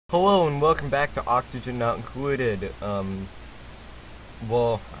Hello and welcome back to Oxygen Not Included.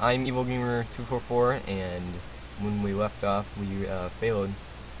 Well, I'm Evil Gamer 244, and when we left off, we failed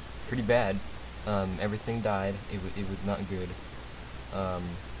pretty bad. Everything died. It was not good. Um,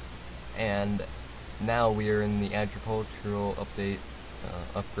 and now we are in the agricultural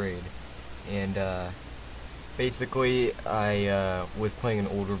upgrade, and basically I was playing an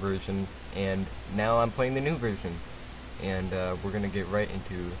older version, and now I'm playing the new version, and we're gonna get right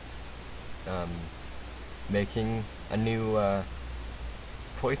into um, making a new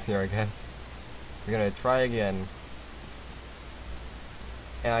place here, I guess. We're gonna try again.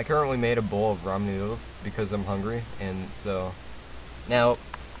 And I currently made a bowl of ramen noodles because I'm hungry, and so now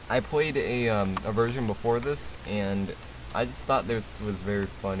I played a version before this, and I just thought this was very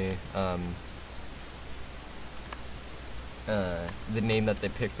funny. The name that they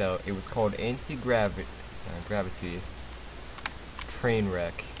picked out, it was called Anti-Gravity Gravity Train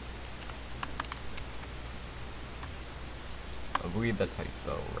Wreck. I believe that's how you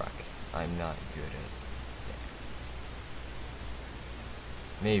spell wreck. I'm not good at that.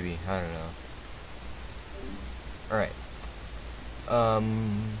 Maybe, I don't know. Alright.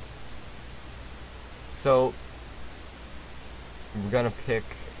 So we're gonna pick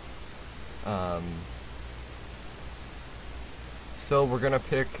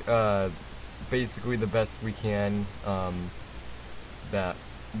basically the best we can, that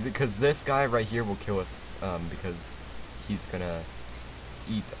because this guy right here will kill us, because he's gonna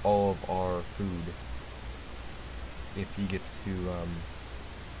eat all of our food if he gets too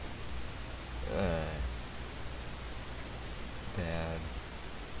bad.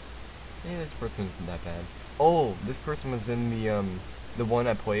 Yeah, this person isn't that bad. Oh, this person was in the one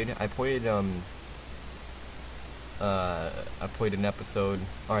I played. I played an episode,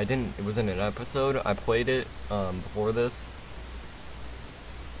 or I didn't, it wasn't an episode, I played it before this,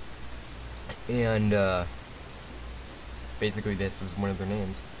 and basically this was one of their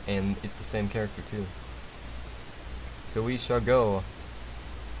names, and it's the same character too. So we shall go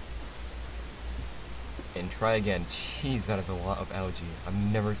and try again. Jeez, that is a lot of algae. I've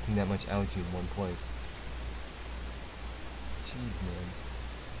never seen that much algae in one place. Jeez, man.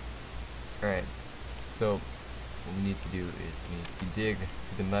 Alright, so what we need to do is we need to dig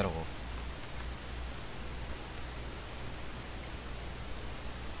to the metal.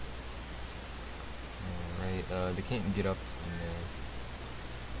 Alright, they can't get up in there,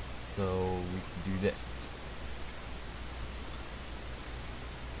 so we can do this.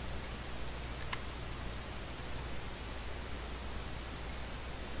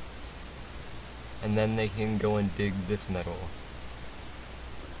 And then they can go and dig this metal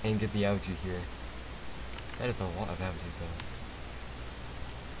and get the algae here. That is a lot of algae though.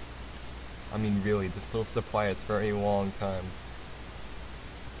 I mean, really, this will supply us for a long time.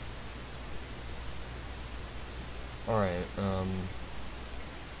 Alright,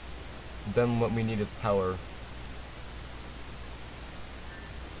 then what we need is power.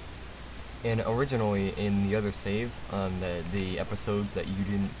 And originally in the other save, the episodes that you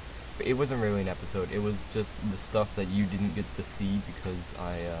didn't, it wasn't really an episode, it was just the stuff that you didn't get to see because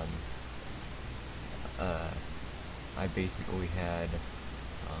I basically had,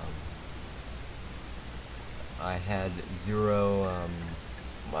 I had zero,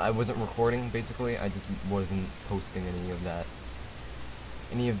 I wasn't recording, basically. I just wasn't posting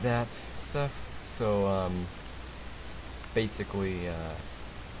any of that stuff. So, basically,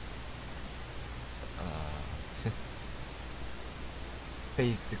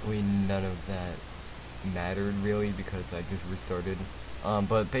 basically none of that mattered really because I just restarted.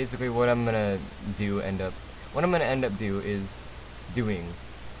 But basically what I'm gonna end up doing,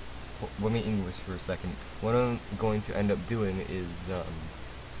 let me English for a second. What I'm going to end up doing is,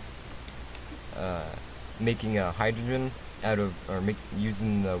 making a hydrogen out of, or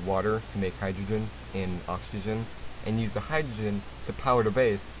using the water to make hydrogen and oxygen, and use the hydrogen to power the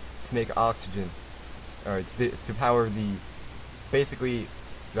base to make oxygen, or to power the, basically,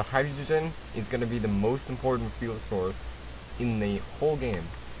 the hydrogen is going to be the most important fuel source in the whole game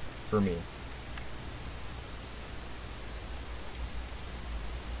for me.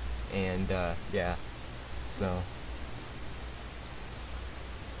 And, yeah, so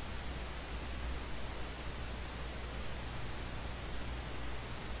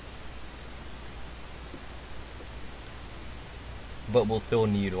but we'll still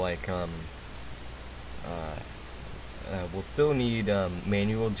need, like, we'll still need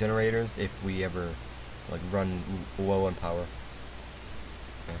manual generators if we ever like run low on power.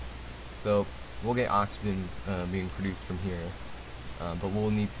 Okay. So we'll get oxygen being produced from here, but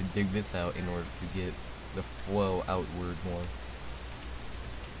we'll need to dig this out in order to get the flow outward more.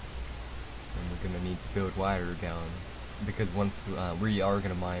 gonna need to build ladder down, because once we are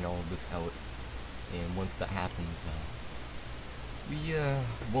gonna mine all of this out, and once that happens, we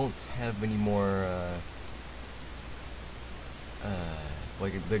won't have any more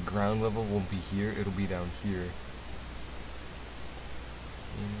like the ground level won't be here, it'll be down here.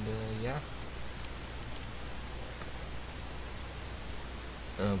 And yeah.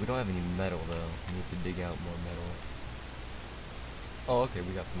 We don't have any metal though. We need to dig out more metal. Oh, okay,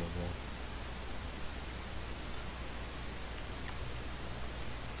 we got some of that.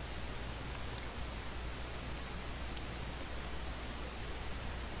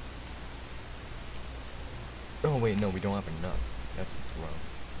 Oh wait, no, we don't have enough. That's what's wrong.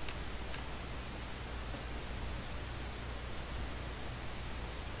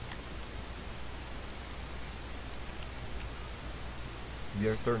 We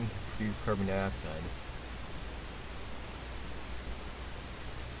are starting to produce carbon dioxide.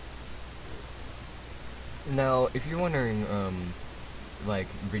 Now, if you're wondering, like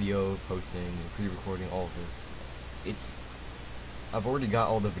video posting, pre-recording, all of this, I've already got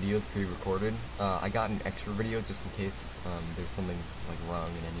all the videos pre-recorded. I got an extra video just in case there's something like wrong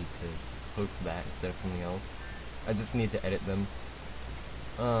and I need to post that instead of something else. I just need to edit them.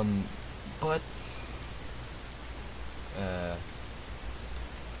 But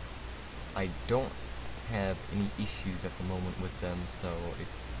I don't have any issues at the moment with them, so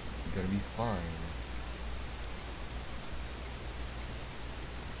it's gonna be fine.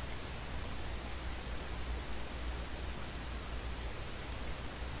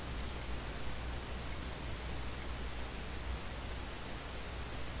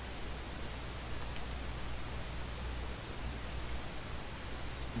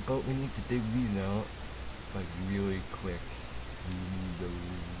 But we need to dig these out, like, really quick. We need those.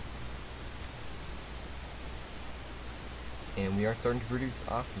 And we are starting to produce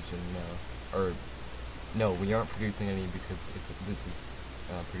oxygen now. Or, no, we aren't producing any because this is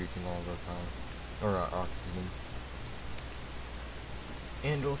producing all of our oxygen.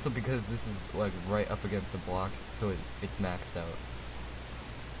 And also because this is, like, right up against a block, so it's maxed out.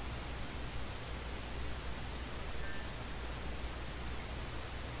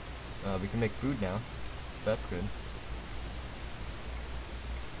 We can make food now, so that's good.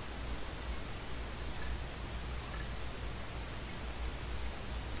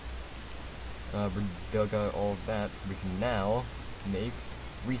 We dug out all of that, so we can now make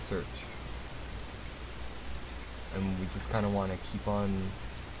research. And we just kind of want to keep on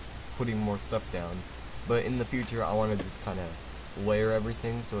putting more stuff down. But in the future, I want to just kind of layer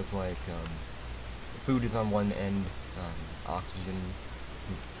everything, so it's like, food is on one end, oxygen.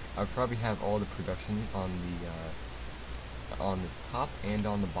 I probably have all the production on the top and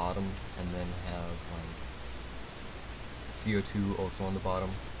on the bottom, and then have like CO2 also on the bottom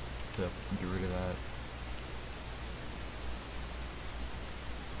to get rid of that.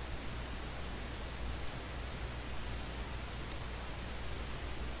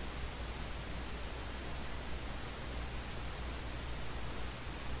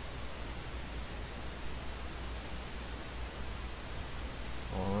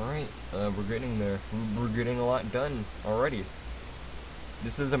 We're getting there. We're getting a lot done already.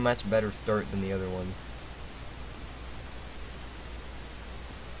 This is a much better start than the other ones.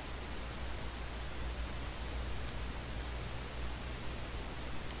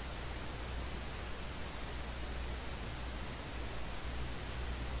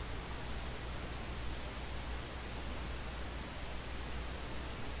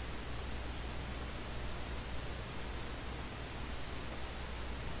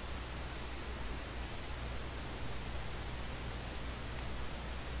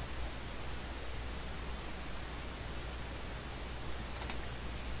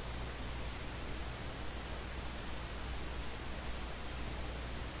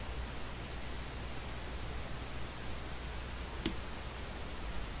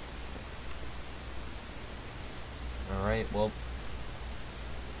 Alright, well,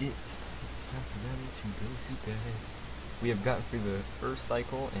 it's time for them to go to bed. We have gotten through the first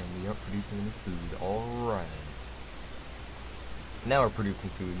cycle, and we aren't producing any food. Alright. Now we're producing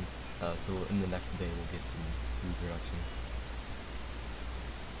food, so in the next day we'll get some food production.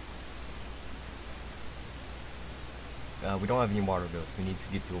 We don't have any water though, so we need to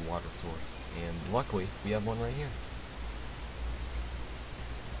get to a water source. And luckily, we have one right here.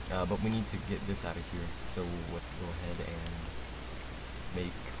 But we need to get this out of here, so let's go ahead and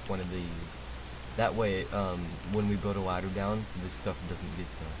make one of these. That way, when we build a ladder down, this stuff doesn't get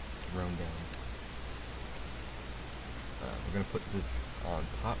thrown down. We're gonna put this on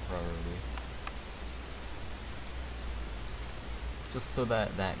top probably, just so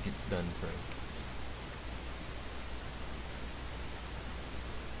that that gets done first.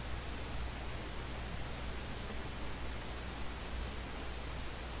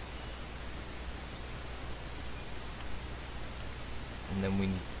 And then we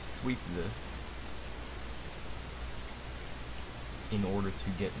need to sweep this in order to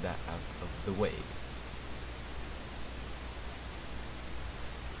get that out of the way.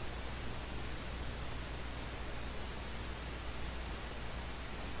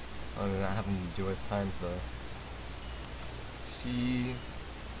 I'm not having joyous times though.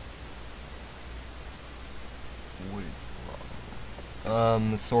 What is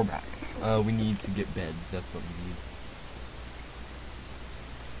wrong? Sore back. We need to get beds, that's what we need.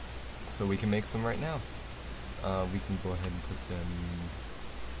 So we can make some right now. We can go ahead and put them...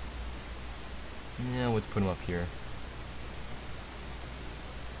 Yeah, let's put them up here.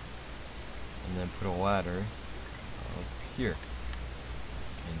 And then put a ladder up here.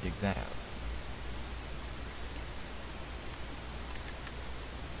 And dig that out.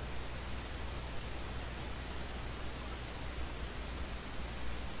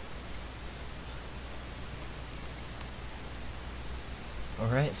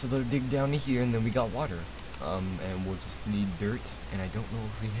 Alright, so they'll dig down to here, and then we got water. And we'll just need dirt, and I don't know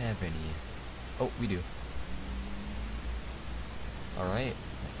if we have any. Oh, we do. Alright,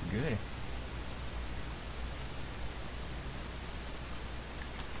 that's good.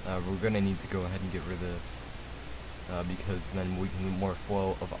 We're gonna need to go ahead and get rid of this, because then we can get more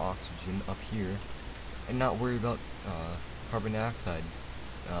flow of oxygen up here, and not worry about, carbon dioxide,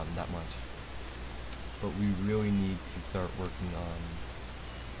 that much. But we really need to start working on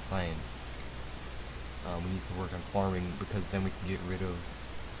science. We need to work on farming, because then we can get rid of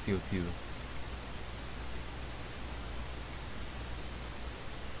CO2.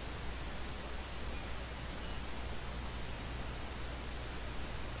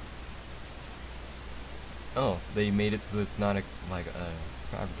 Oh, they made it so it's not a, like a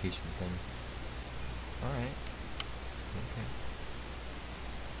fabrication thing. Alright. Okay.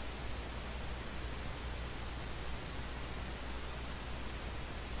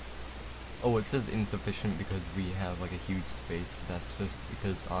 Oh, it says insufficient because we have like a huge space, but that's just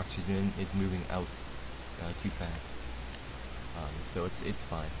because oxygen is moving out too fast. So it's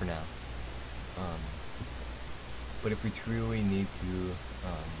fine for now. But if we truly need to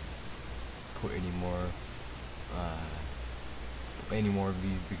put any more of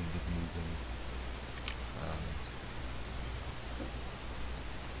these, we can just move them.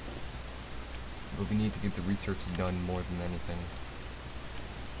 But we need to get the research done more than anything.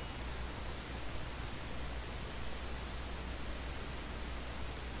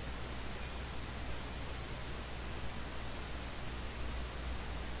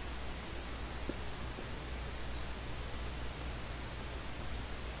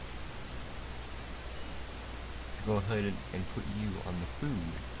 Go ahead and put you on the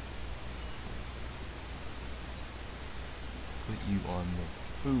food. Put you on the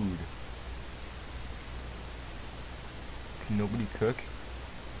food. Can nobody cook?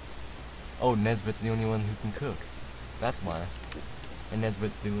 Oh, Nesbit's the only one who can cook. That's why. And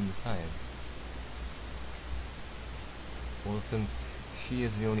Nesbit's doing the science. Well, since she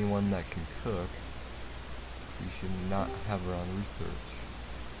is the only one that can cook, we should not have her on research.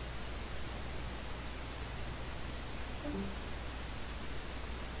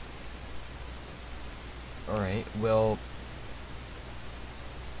 Alright, well...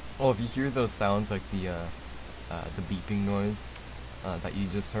 Oh, if you hear those sounds, like the beeping noise that you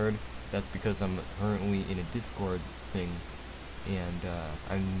just heard, that's because I'm currently in a Discord thing, and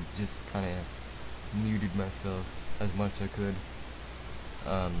I'm just kind of muted myself as much as I could.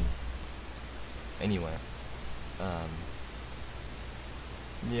 Anyway.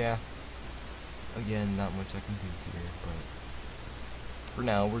 Yeah. Again, not much I can do here, but for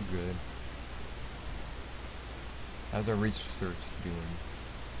now, we're good. How's our research doing?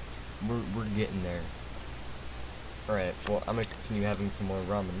 We're getting there. Alright, well, I'm gonna continue having some more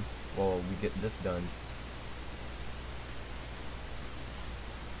ramen while we get this done.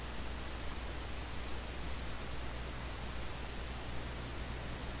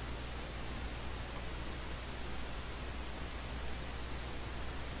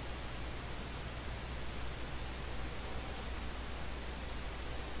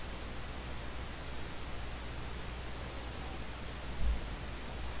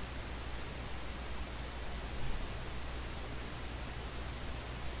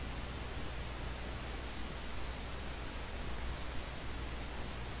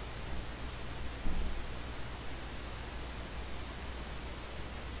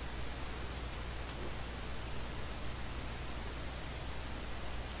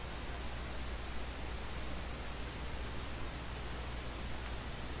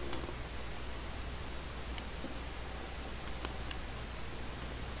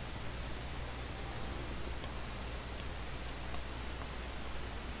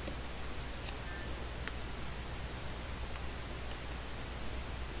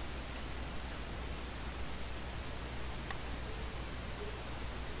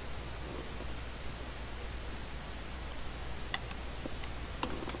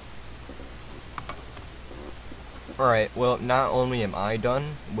 Alright, well, not only am I done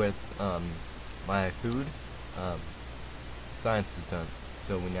with my food, um, science is done.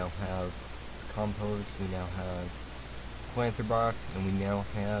 So we now have compost, we now have planter box, and we now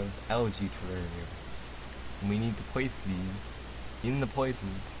have algae terrarium. And we need to place these in the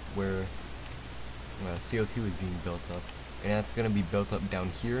places where CO2 is being built up. And that's going to be built up down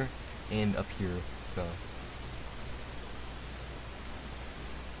here and up here, so...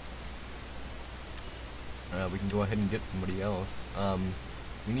 we can go ahead and get somebody else.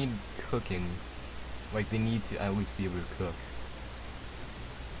 We need cooking. Like, they need to at least be able to cook.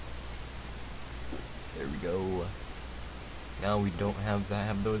 There we go. Now we don't have to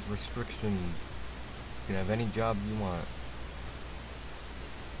have those restrictions. You can have any job you want.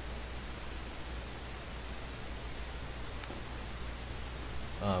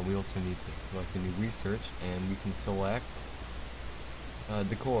 We also need to select a new research, and we can select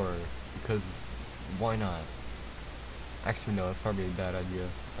decor, because why not? Actually, no, that's probably a bad idea.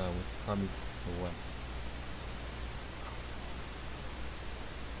 Let's probably select.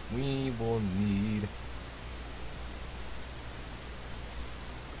 We will need.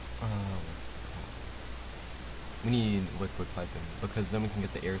 What's it called? We need liquid piping, because then we can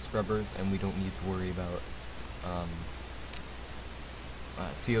get the air scrubbers, and we don't need to worry about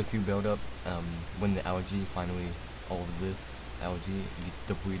CO2 buildup. When the algae finally, all of this algae gets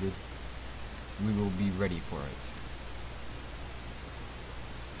depleted, we will be ready for it.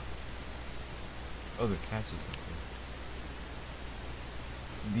 Oh, there's hatches up here.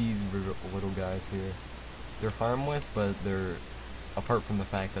 These little guys here, they're harmless, but they're, apart from the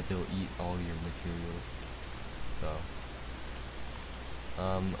fact that they'll eat all your materials. So,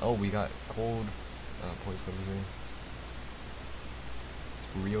 oh, we got cold place over here. It's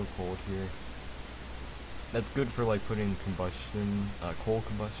real cold here. That's good for like putting combustion, coal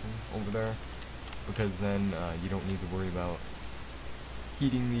combustion over there, because then you don't need to worry about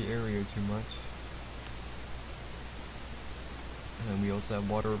heating the area too much. And we also have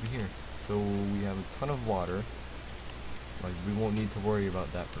water over here, so we have a ton of water. Like, we won't need to worry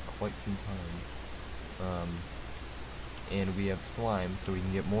about that for quite some time. And we have slime, so we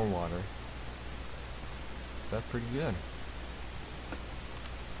can get more water. So that's pretty good.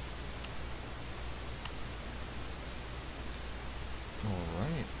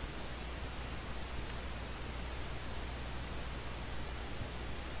 Alright.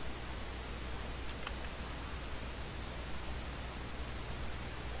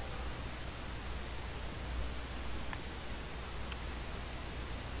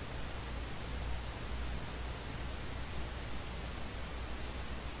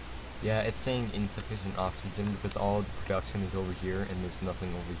 Yeah, it's saying insufficient oxygen because all of the production is over here and there's nothing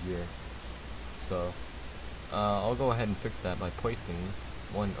over here. So, I'll go ahead and fix that by placing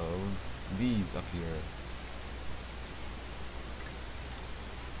one of these up here.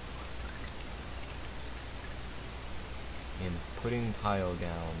 And putting tile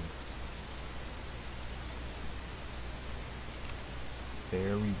down.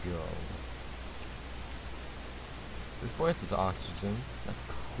 There we go. This place is oxygen. That's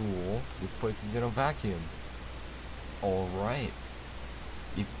cool. This place is in a vacuum. Alright.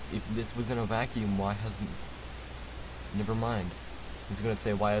 If this was in a vacuum, why hasn't... Never mind. I was gonna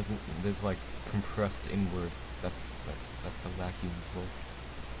say, why hasn't this, like, compressed inward? That's how vacuums work.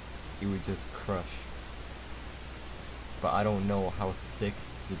 It would just crush. But I don't know how thick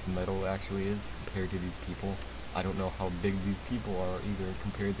this metal actually is compared to these people. I don't know how big these people are either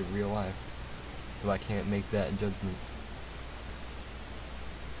compared to real life. So I can't make that judgment.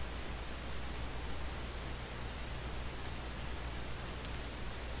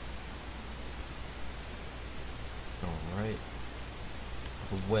 Alright.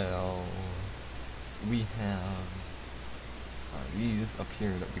 Well, we have these up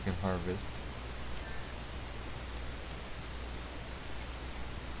here that we can harvest.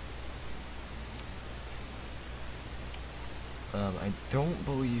 I don't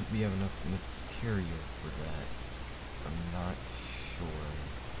believe we have enough material for that. I'm not sure.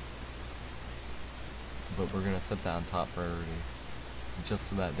 But we're gonna set that on top priority, just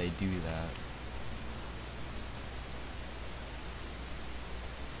so that they do that.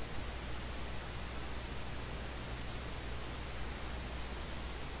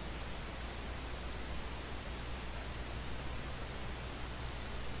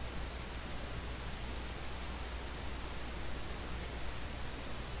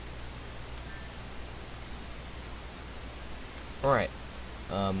 Alright,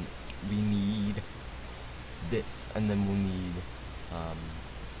 we need this, and then we'll need, what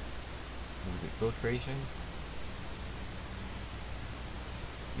was it, filtration?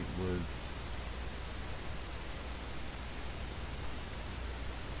 It was,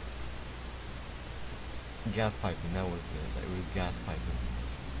 gas piping, that was it. It was gas piping.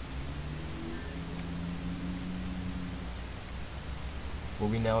 Well,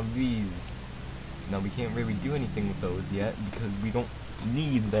 we now have these. Now we can't really do anything with those yet because we don't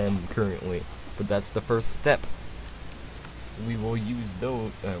need them currently. But that's the first step. We will use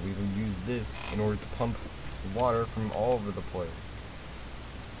those. We will use this in order to pump water from all over the place.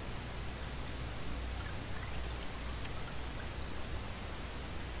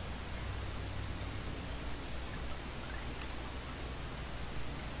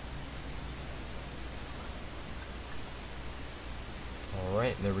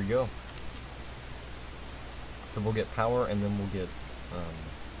 Alright, there we go. So we'll get power, and then we'll get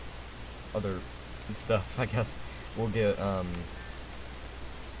other stuff, I guess. We'll get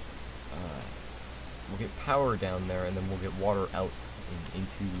power down there, and then we'll get water out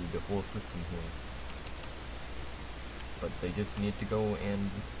into the whole system here. But they just need to go and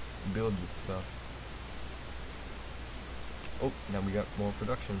build this stuff. Oh, now we got more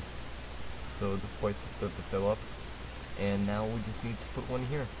production. So this place will start to fill up, and now we just need to put one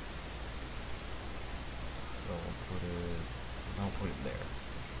here. So I'll put it there.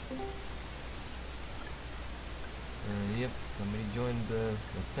 Yep, somebody joined the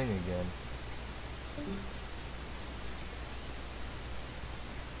thing again.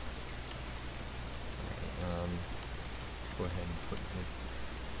 Alright, let's go ahead and put this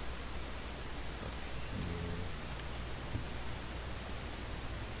up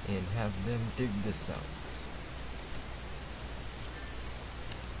here. And have them dig this out.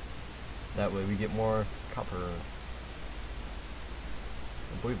 That way we get more copper.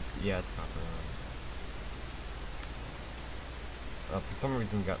 I believe it's, yeah, it's copper. For some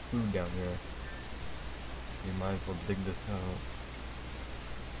reason we got food down here. We might as well dig this out.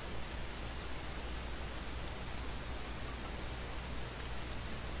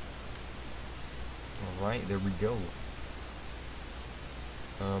 Alright, there we go.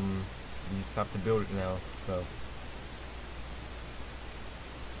 You just have to build it now, so.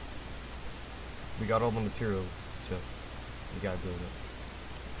 We got all the materials, it's just, we gotta build it.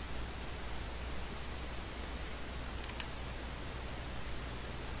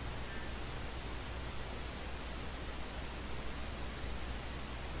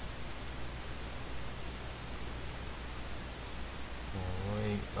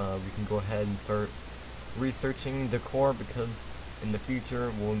 We can go ahead and start researching decor, because in the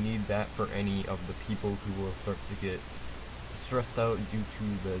future we'll need that for any of the people who will start to get stressed out due to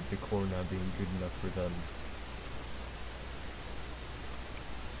the decor not being good enough for them.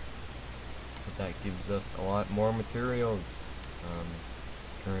 But that gives us a lot more materials.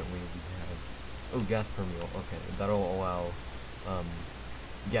 Currently we have, oh, gas permeable, okay, that'll allow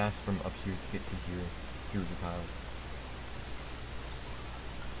gas from up here to get to here through the tiles.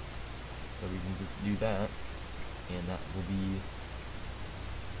 So we can just do that, and that will be,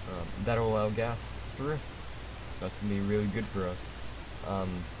 that'll allow gas through. So that's going to be really good for us.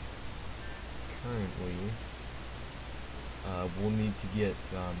 Currently, we'll need to get,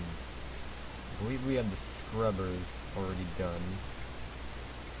 I believe we have the scrubbers already done.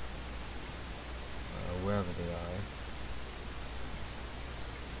 Wherever they are.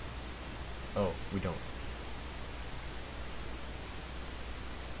 Oh, we don't.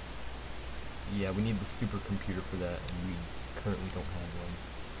 Yeah, we need the supercomputer for that, and we currently don't have one.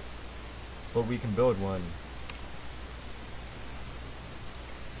 But we can build one.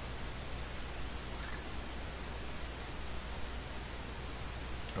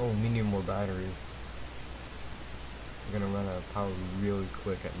 Oh, we need more batteries. We're gonna run out of power really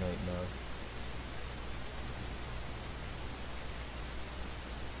quick at night now.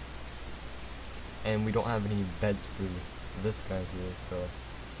 And we don't have any beds for this guy here, so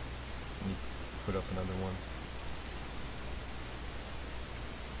we need to put up another one.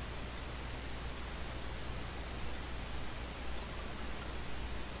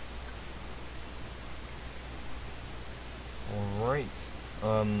 Alright,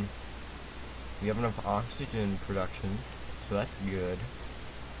 we have enough oxygen production, so that's good.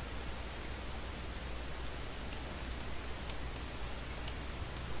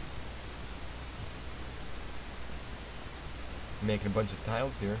 Making a bunch of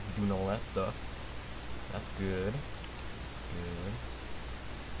tiles here, doing all that stuff. That's good. That's good.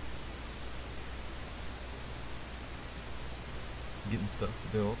 Getting stuff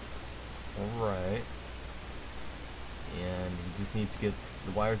built. Alright. And we just need to get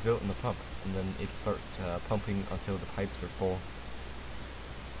the wires built and the pump, and then it can start pumping until the pipes are full.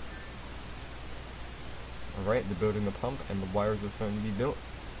 Alright, they're building the pump and the wires are starting to be built.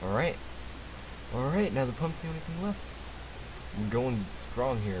 Alright. Alright, now the pump's the only thing left. We're going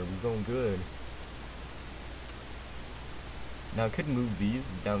strong here, we're going good. Now I could move these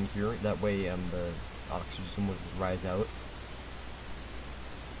down here, that way the oxygen will just rise out.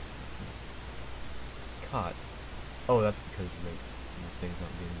 Caught. Oh, that's because the thing's not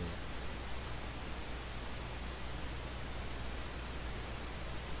being moved.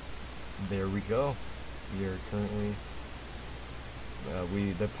 There we go. We are currently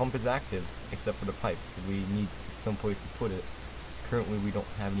the pump is active except for the pipes. We need some place to put it. Currently we don't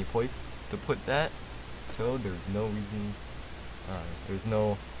have any place to put that, so there's no reason, there's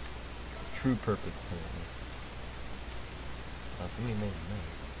no true purpose currently. Somebody made a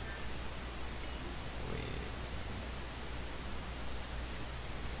noise. Wait.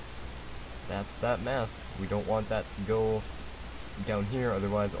 That's that mess. We don't want that to go down here,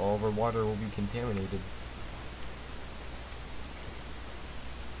 otherwise all of our water will be contaminated.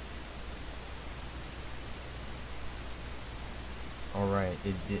 Alright,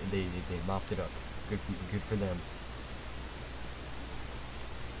 they mopped it up. Good for them.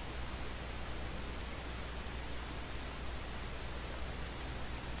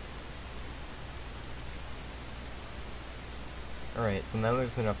 Alright, so now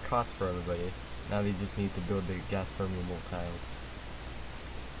there's enough cots for everybody. Now they just need to build the gas permeable tiles.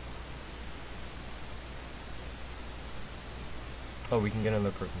 Oh, we can get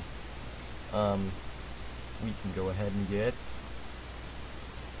another person. We can go ahead and get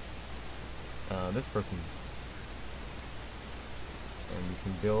this person. And we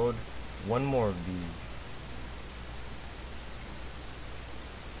can build one more of these.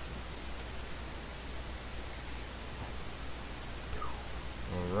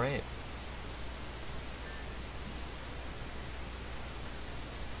 Alright.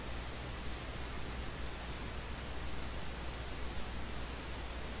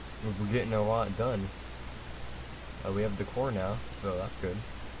 We're getting a lot done. We have decor now, so that's good.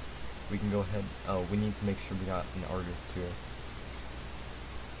 We can go ahead. Oh, we need to make sure we got an artist here.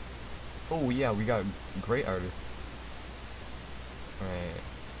 Oh yeah, we got great artists. Alright.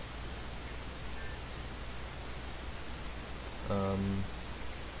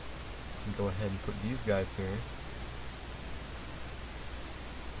 Go ahead and put these guys here.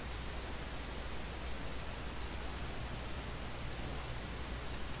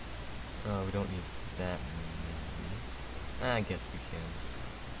 We don't need that many. I guess we can.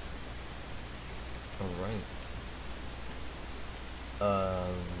 Alright.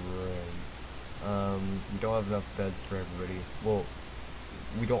 We don't have enough beds for everybody. Well,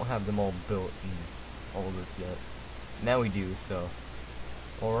 we don't have them all built and all this yet. Now we do, so.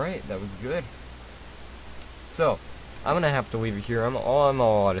 Alright, that was good. So, I'm gonna have to leave it here. I'm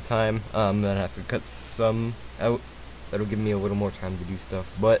all out of time. I'm gonna have to cut some out. That'll give me a little more time to do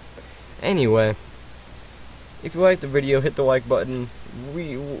stuff. But, anyway, if you liked the video, hit the like button.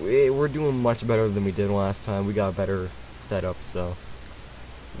 We're doing much better than we did last time. We got a better setup, so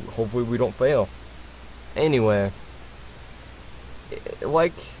hopefully we don't fail. Anyway,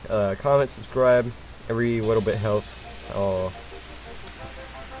 like, comment, subscribe. Every little bit helps.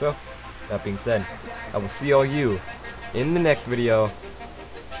 So, that being said, I will see all you in the next video.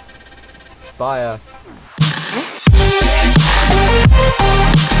 Bye.